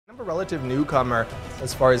a relative newcomer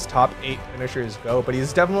as far as top 8 finishers go, but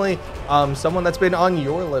he's definitely someone that's been on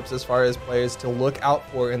your lips as far as players to look out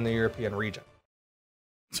for in the European region.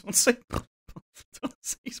 Don't say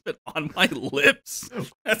he's been on my lips.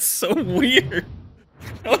 That's so weird.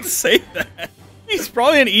 Don't say that. He's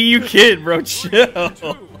probably an EU kid, bro. Chill.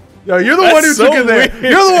 Yo, you're the one who took it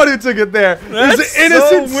there. You're the one who took it there. It's an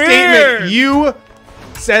innocent statement. You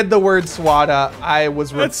said the word Swata. I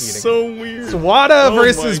was repeating. That's so weird. Swata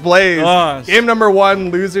versus Blaze. Gosh. Game number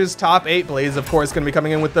 1, losers top 8. Blaze, of course, going to be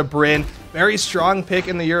coming in with the Bryn. Very strong pick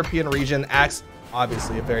in the European region. Axe,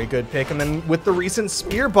 obviously a very good pick. And then with the recent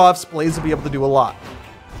spear buffs, Blaze will be able to do a lot.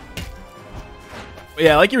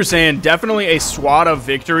 Yeah, like you were saying, definitely a Swata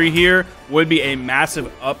victory here would be a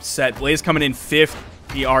massive upset. Blaze coming in 5th.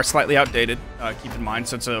 We are slightly outdated, keep in mind,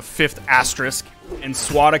 so it's a 5th asterisk. And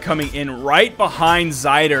Swata coming in right behind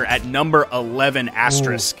Zyder at number 11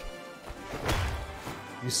 asterisk. Ooh.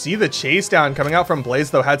 You see the chase down coming out from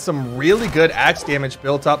Blaze, though, had some really good axe damage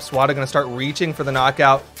built up. Swata going to start reaching for the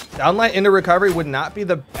knockout. Downlight into recovery would not be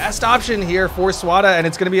the best option here for Swata, and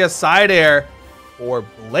it's going to be a side air for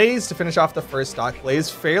Blaze to finish off the first stock. Blaze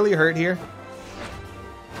fairly hurt here.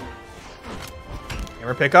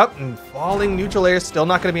 Hammer pickup and falling neutral air, still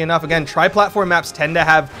not going to be enough. Again, tri-platform maps tend to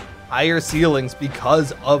have higher ceilings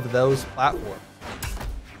because of those platforms.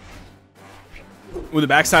 Ooh, the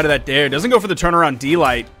backside of that dare. Doesn't go for the turnaround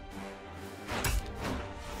D-Light.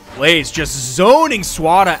 Blaze just zoning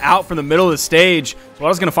Swata out from the middle of the stage.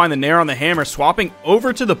 Swata's going to find the nair on the hammer, swapping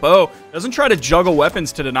over to the bow. Doesn't try to juggle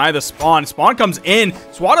weapons to deny the spawn. Spawn comes in.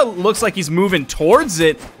 Swata looks like he's moving towards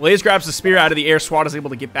it. Blaze grabs the spear out of the air. Swata's able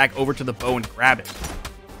to get back over to the bow and grab it.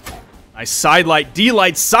 Nice side light,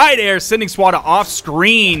 D-Light, side air, sending Swata off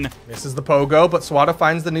screen. Misses the pogo, but Swata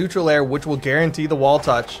finds the neutral air, which will guarantee the wall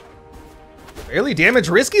touch. Fairly damaged.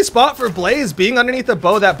 Risky spot for Blaze being underneath the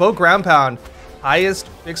bow. That bow ground pound. Highest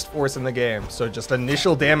fixed force in the game. So just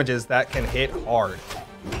initial damages that can hit hard.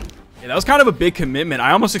 Yeah, that was kind of a big commitment.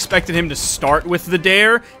 I almost expected him to start with the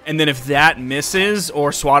dare, and then if that misses or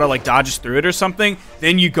Swata like dodges through it or something,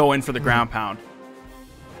 then you go in for the ground pound.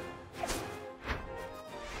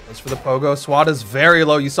 As for the pogo, Swata's very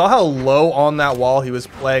low. You saw how low on that wall he was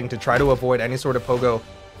playing to try to avoid any sort of pogo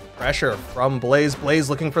pressure from Blaze. Blaze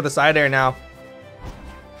looking for the side air now.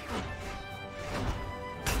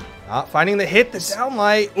 Not finding the hit, the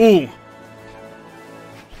downlight. Ooh.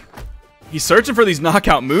 He's searching for these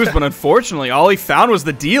knockout moves, but unfortunately, all he found was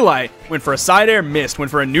the D-Light. Went for a side air, missed. Went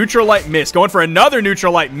for a neutral light, missed. Going for another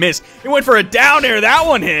neutral light, missed. He went for a down air. That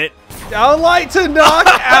one hit. Downlight to knock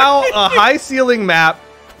out a high ceiling map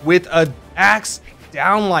with a axe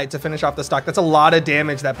downlight to finish off the stock. That's a lot of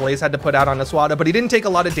damage that Blaze had to put out on Swata, but he didn't take a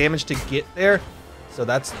lot of damage to get there, so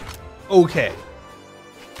that's okay.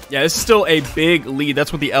 Yeah, this is still a big lead.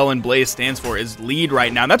 That's what the L in Blaze stands for, is lead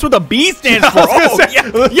right now. And that's what the B stands for. Oh, yeah.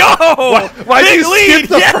 Yo! Why did you skip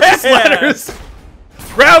the first letters?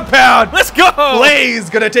 Ground pound. Let's go. Blaze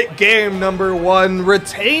gonna take game number 1,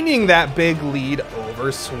 retaining that big lead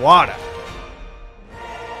over Swata.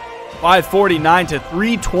 549 to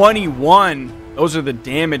 321. Those are the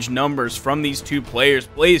damage numbers from these two players.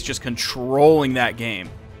 Blaze just controlling that game.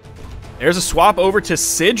 There's a swap over to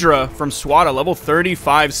Sidra from Swata, level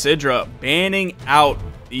 35 Sidra, banning out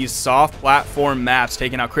these soft platform maps,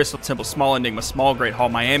 taking out Crystal Temple, Small Enigma, Small Great Hall,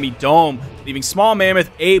 Miami Dome, leaving Small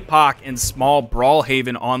Mammoth, APOC, and Small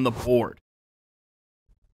Brawlhaven on the board.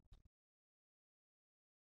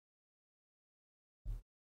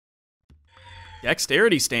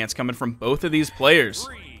 Dexterity stance coming from both of these players.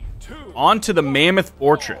 On to the Mammoth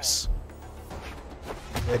Fortress.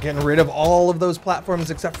 They're getting rid of all of those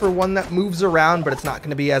platforms except for one that moves around, but it's not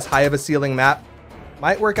going to be as high of a ceiling map.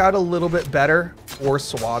 Might work out a little bit better for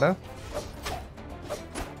Swata.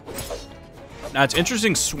 Now, it's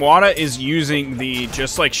interesting, Swata is using the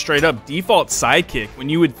just like straight up default sidekick when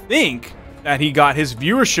you would think that he got his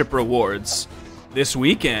viewership rewards this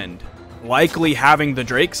weekend, likely having the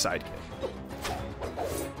Drake sidekick.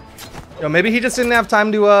 Yo, maybe he just didn't have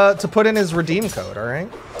time to put in his redeem code, all right?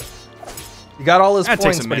 He got all his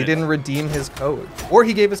points, but he didn't redeem his code. Or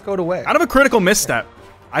he gave his code away. Kind of a critical misstep.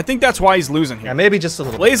 I think that's why he's losing here. Yeah, maybe just a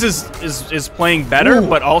little Blaze is playing better, Ooh.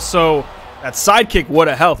 But also that sidekick would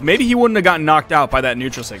have helped. Maybe he wouldn't have gotten knocked out by that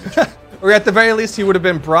neutral signature. Or at the very least, he would have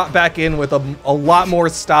been brought back in with a lot more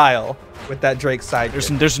style with that Drake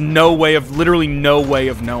sidekick. There's no way of, literally no way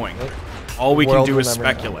of knowing. All we can do is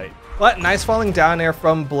speculate. But nice falling down air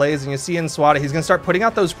from Blaze, and you see in Swata, he's going to start putting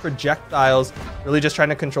out those projectiles, really just trying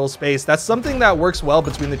to control space. That's something that works well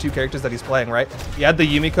between the two characters that he's playing, right? He had the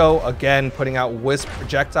Yumiko, again, putting out wisp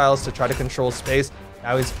projectiles to try to control space.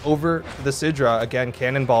 Now he's over to the Sidra. Again,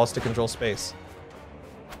 cannonballs to control space.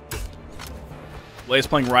 Blaze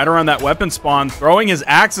playing right around that weapon spawn, throwing his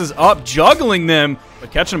axes up, juggling them, but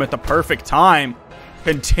catching him at the perfect time.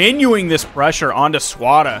 Continuing this pressure onto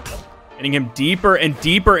Swata. Getting him deeper and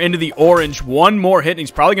deeper into the orange. One more hit, and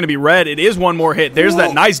he's probably going to be red. It is one more hit. There's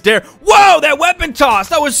that nice dare. Whoa, that weapon toss.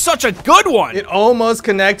 That was such a good one. It almost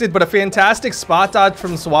connected, but a fantastic spot dodge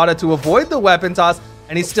from Swata to avoid the weapon toss,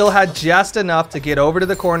 and he still had just enough to get over to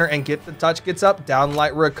the corner and get the touch gets up,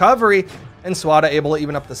 downlight recovery, and Swata able to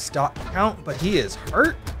even up the stock count, but he is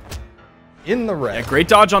hurt in the red. Yeah, great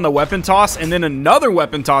dodge on the weapon toss, and then another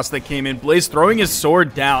weapon toss that came in. Blaze throwing his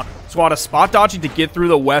sword down. Swata spot dodging to get through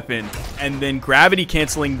the weapon, and then gravity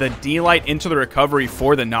canceling the D-light into the recovery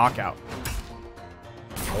for the knockout.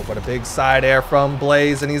 Oh, but a big side air from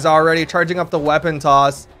Blaze, and he's already charging up the weapon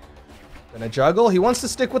toss. Gonna juggle. He wants to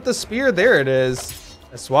stick with the spear. There it is.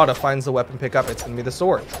 As Swata finds the weapon pickup, it's gonna be the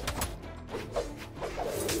sword.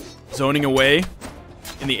 Zoning away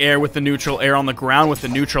in the air with the neutral, air on the ground with the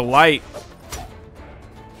neutral light.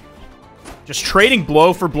 Just trading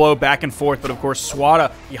blow for blow back and forth, but of course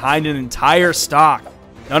Swata behind an entire stock.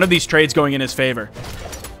 None of these trades going in his favor.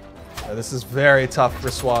 Yeah, this is very tough for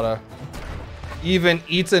Swata. Even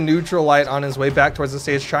eats a neutral light on his way back towards the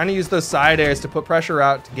stage, trying to use those side airs to put pressure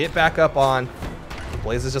out, to get back up on.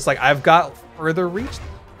 Blaze is just like, I've got further reach.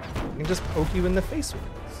 I can just poke you in the face with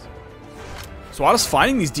this. Swata's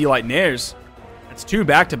finding these D-light nairs. That's two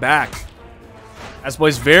back-to-back. As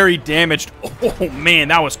Blaze very damaged. Oh, man,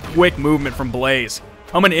 that was quick movement from Blaze.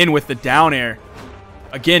 Coming in with the down air.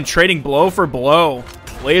 Again, trading blow for blow.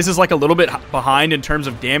 Blaze is like a little bit behind in terms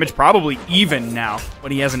of damage, probably even now.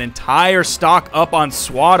 But he has an entire stock up on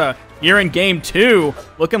Swata here in game 2.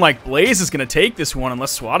 Looking like Blaze is going to take this one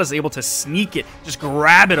unless Swata's able to sneak it, just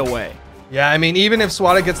grab it away. Yeah, I mean, even if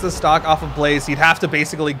Swata gets the stock off of Blaze, he'd have to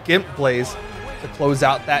basically gimp Blaze to close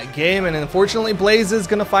out that game. And unfortunately, Blaze is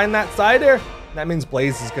going to find that side air. That means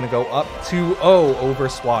Blaze is going to go up 2-0 over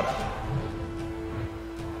Swata.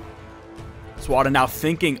 Swata now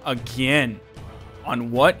thinking again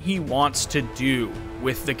on what he wants to do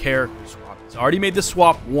with the character swap. He's already made the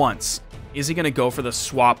swap once. Is he going to go for the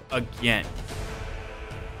swap again?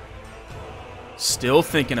 Still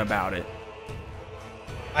thinking about it.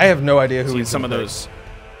 I have no idea who he's some of those.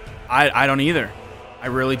 I don't either. I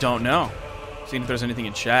really don't know. Seeing if there's anything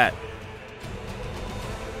in chat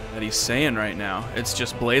that he's saying right now. It's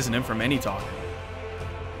just blazing him from any talk.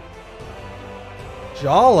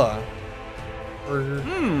 Jala for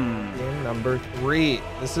game number 3.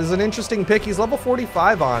 This is an interesting pick. He's level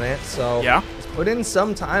 45 on it, so yeah, he's put in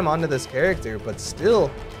some time onto this character, but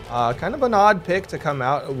still kind of an odd pick to come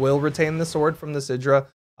out. Will retain the sword from the Sidra,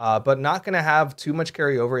 but not going to have too much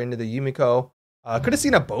carryover into the Yumiko. Could have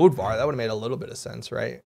seen a Bodvar. That would have made a little bit of sense,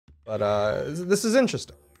 right? But this is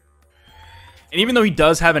interesting. And even though he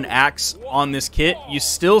does have an axe on this kit, you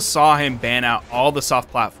still saw him ban out all the soft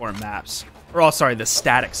platform maps. Or, sorry, the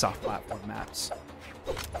static soft platform maps.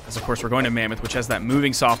 As, of course, we're going to Mammoth, which has that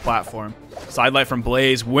moving soft platform. Sidelight from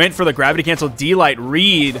Blaze. Went for the gravity cancel D-light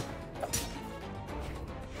read.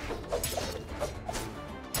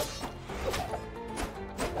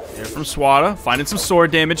 There from Swata. Finding some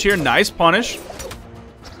sword damage here. Nice punish.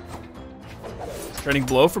 Trading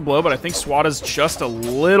blow for blow, but I think Swata's just a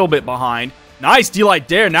little bit behind. Nice D-light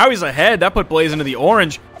dare. Now he's ahead. That put Blaze into the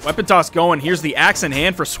orange. Weapon toss going. Here's the axe in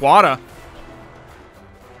hand for Swata.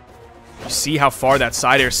 You see how far that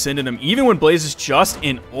side air sending him. Even when Blaze is just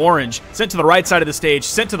in orange. Sent to the right side of the stage.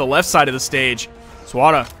 Sent to the left side of the stage.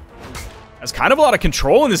 Swata has kind of a lot of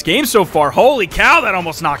control in this game so far. Holy cow, that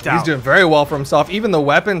almost knocked out. He's doing very well for himself. Even the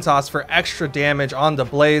weapon toss for extra damage onto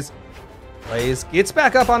Blaze. Blaze gets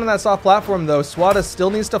back up onto that soft platform, though. Swata still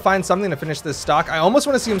needs to find something to finish this stock. I almost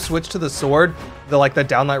want to see him switch to the sword, the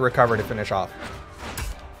downlight recover to finish off.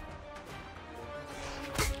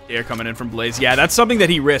 Dare coming in from Blaze. Yeah, that's something that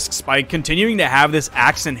he risks. By continuing to have this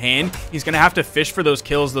axe in hand, he's going to have to fish for those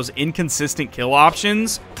kills, those inconsistent kill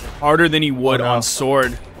options, harder than he would on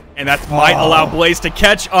sword. And that might allow Blaze to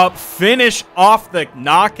catch up, finish off the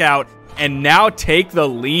knockout, and now take the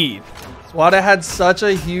lead. Swata had such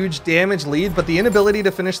a huge damage lead, but the inability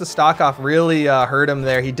to finish the stock off really hurt him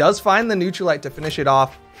there. He does find the neutralite to finish it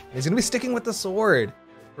off. He's going to be sticking with the sword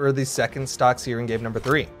for the second stocks here in game number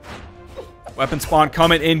 3. Weapon spawn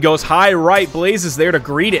coming in, goes high right. Blaze is there to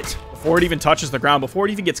greet it before it even touches the ground, before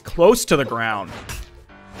it even gets close to the ground.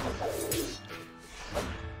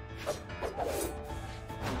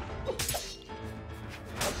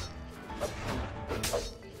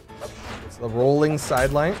 It's the rolling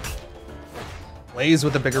sideline. Blaze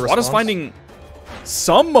with a bigger response. Swata's finding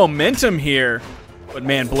some momentum here. But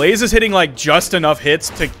man, Blaze is hitting like just enough hits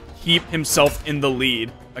to keep himself in the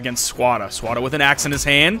lead against Swata. Swata with an axe in his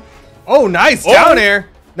hand. Oh, nice. Down air.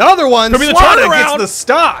 Another one. Swata gets the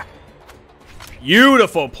stock.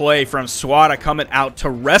 Beautiful play from Swata coming out to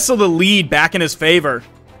wrestle the lead back in his favor.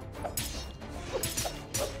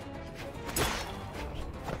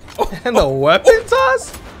 And the weapon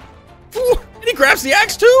toss? Ooh, and he grabs the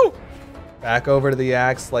axe too. Back over to the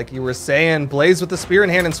axe, like you were saying. Blaze with the spear in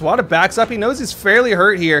hand, and Swata backs up. He knows he's fairly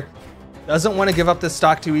hurt here. Doesn't want to give up this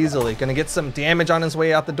stock too easily. Gonna get some damage on his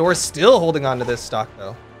way out the door. Still holding on to this stock,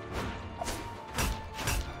 though.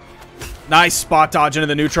 Nice spot dodge into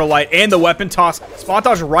the neutral light and the weapon toss. Spot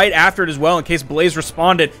dodge right after it as well in case Blaze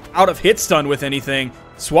responded out of hit stun with anything.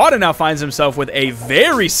 Swata now finds himself with a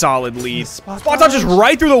very solid lead. Spot dodge is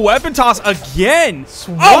right through the weapon toss again.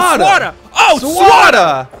 Swata. Oh, Swata.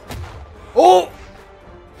 Oh, Swata. Oh,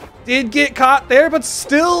 did get caught there, but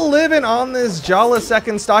still living on this Brawlhalla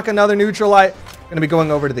second stock. Another neutral light. Gonna be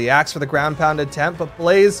going over to the axe for the ground pound attempt, but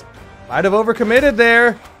Blaze might have overcommitted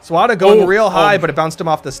there. Swata going real high, but it bounced him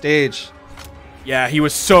off the stage. Yeah, he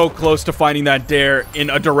was so close to finding that dare in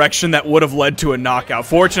a direction that would have led to a knockout.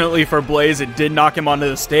 Fortunately for Blaze, it did knock him onto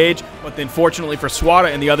the stage, but then fortunately for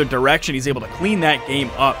Swata in the other direction, he's able to clean that game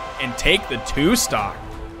up and take the 2 stock.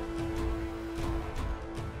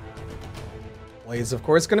 Blaze, of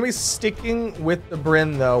course, going to be sticking with the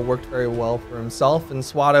Bryn, though. Worked very well for himself. And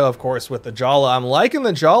Swata, of course, with the Brawlhalla. I'm liking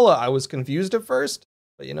the Brawlhalla. I was confused at first,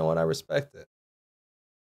 but you know what? I respect it.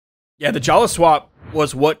 Yeah, the Brawlhalla swap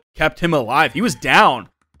was what kept him alive. He was down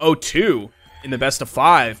 0-2 in the best of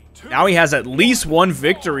 5. Now he has at least 1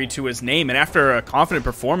 victory to his name, and after a confident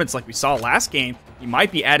performance like we saw last game, he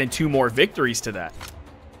might be adding 2 more victories to that.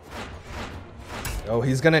 Oh,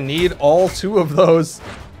 he's going to need all 2 of those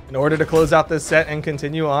in order to close out this set and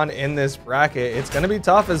continue on in this bracket. It's going to be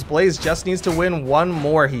tough as Blaze just needs to win 1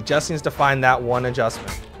 more. He just needs to find that 1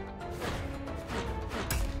 adjustment.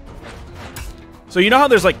 So you know how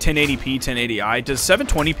there's like 1080p, 1080i? Does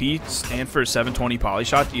 720p stand for 720 poly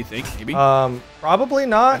shot, do you think? Maybe? Probably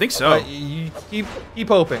not. I think so. But you keep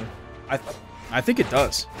hoping. I think it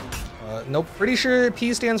does. Nope. Pretty sure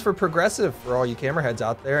P stands for progressive for all you camera heads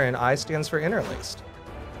out there, and I stands for interlaced.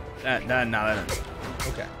 No, that doesn't.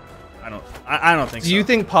 Okay. I don't think so. Do you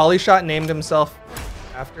think Polyshot named himself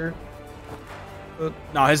after?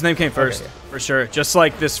 No, his name came first, for sure. Just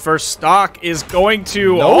like this first stock is going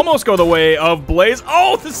to almost go the way of Blaze.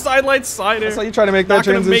 Oh, the sideline slider. That's how you try to make that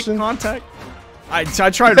transition. Not gonna make contact.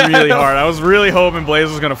 I tried really hard. I was really hoping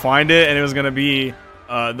Blaze was going to find it, and it was going to be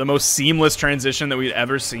the most seamless transition that we'd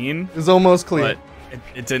ever seen. It was almost clean. But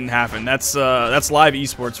it didn't happen. That's live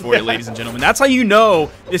esports for you, ladies and gentlemen. That's how you know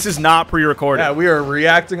this is not pre-recorded. Yeah, we are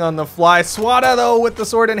reacting on the fly. Swata, though, with the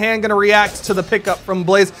sword in hand, going to react to the pickup from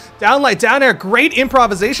Blaze. Downlight, down air, great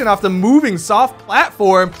improvisation off the moving soft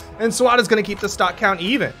platform, and Swata's going to keep the stock count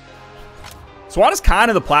even. Swata's kind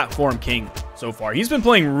of the platform king so far. He's been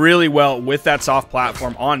playing really well with that soft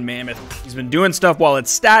platform on Mammoth. He's been doing stuff while it's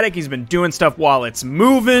static. He's been doing stuff while it's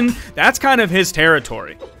moving. That's kind of his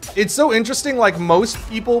territory. It's so interesting, like most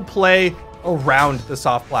people play around the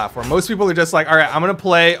soft platform. Most people are just like, all right, I'm going to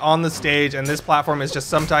play on the stage and this platform is just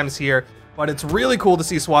sometimes here. But it's really cool to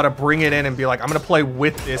see Swata bring it in and be like, I'm going to play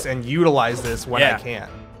with this and utilize this when I can.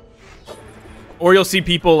 Or you'll see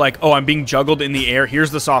people like, oh, I'm being juggled in the air. Here's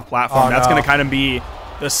the soft platform. That's going to kind of be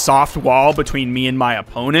the soft wall between me and my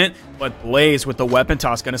opponent. But Blaze with the weapon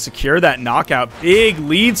toss going to secure that knockout. Big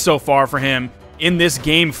lead so far for him in this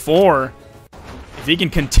game 4. If he can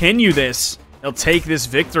continue this, he'll take this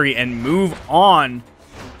victory and move on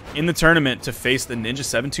in the tournament to face the Ninja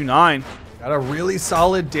 729. Got a really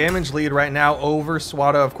solid damage lead right now over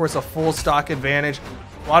Swata. Of course, a full stock advantage.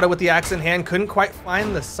 Swata with the axe in hand couldn't quite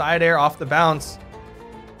find the side air off the bounce.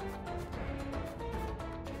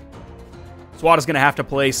 Swata's going to have to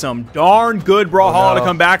play some darn good Brawlhalla to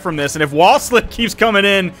come back from this. And if wall slip keeps coming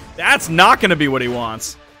in, that's not going to be what he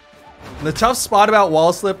wants. The tough spot about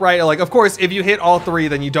wall slip, right? Like, of course, if you hit all 3,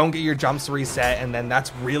 then you don't get your jumps reset, and then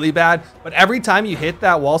that's really bad. But every time you hit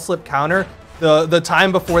that wall slip counter, the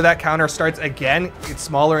time before that counter starts again, it's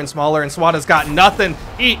smaller and smaller, and Swata's got nothing.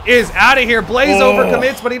 He is out of here. Blaze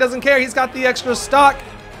overcommits, but he doesn't care. He's got the extra stock.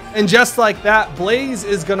 And just like that, Blaze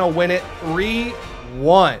is going to win it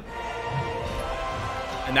 3-1.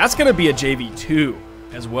 And that's going to be a JV2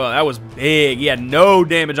 as well. That was big. He had no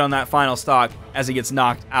damage on that final stock as he gets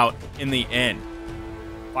knocked out in the end.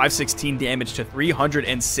 516 damage to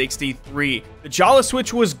 363. The Brawlhalla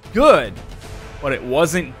switch was good, but it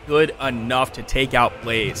wasn't good enough to take out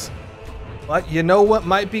Blaze. But you know what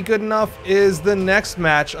might be good enough is the next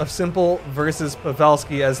match of Simple versus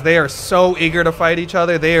Pavelski, as they are so eager to fight each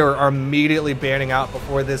other. They are immediately banning out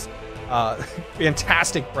before this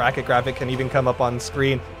fantastic bracket graphic can even come up on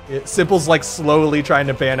screen. Simple's like slowly trying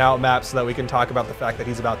to ban out maps so that we can talk about the fact that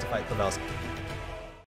he's about to fight Pavelski.